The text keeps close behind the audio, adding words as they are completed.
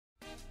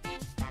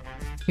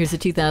Here's a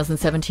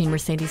 2017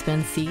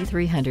 Mercedes-Benz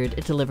C300.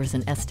 It delivers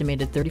an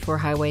estimated 34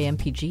 highway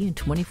MPG and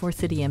 24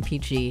 city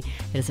MPG.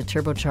 It is a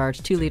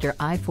turbocharged 2-liter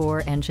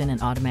i4 engine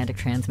and automatic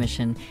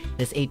transmission. It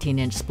has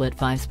 18-inch split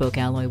 5-spoke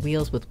alloy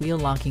wheels with wheel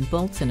locking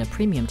bolts and a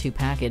premium 2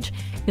 package.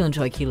 You'll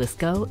enjoy keyless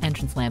go,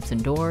 entrance lamps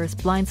and doors,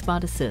 blind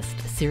spot assist,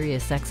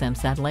 SiriusXM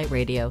satellite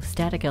radio,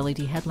 static LED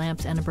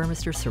headlamps, and a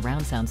Burmester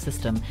surround sound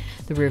system.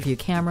 The rear view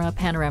camera,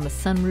 panorama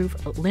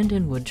sunroof,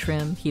 LINDEN wood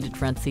trim, heated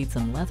front seats,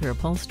 and leather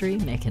upholstery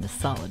make it a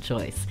solid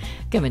choice.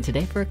 Come in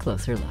today for a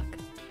closer look.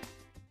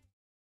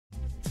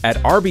 At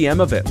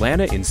RBM of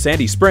Atlanta in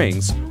Sandy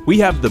Springs, we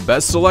have the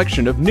best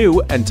selection of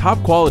new and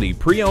top quality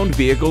pre-owned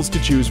vehicles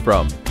to choose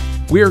from.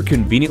 We are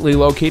conveniently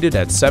located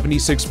at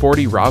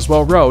 7640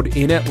 Roswell Road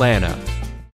in Atlanta.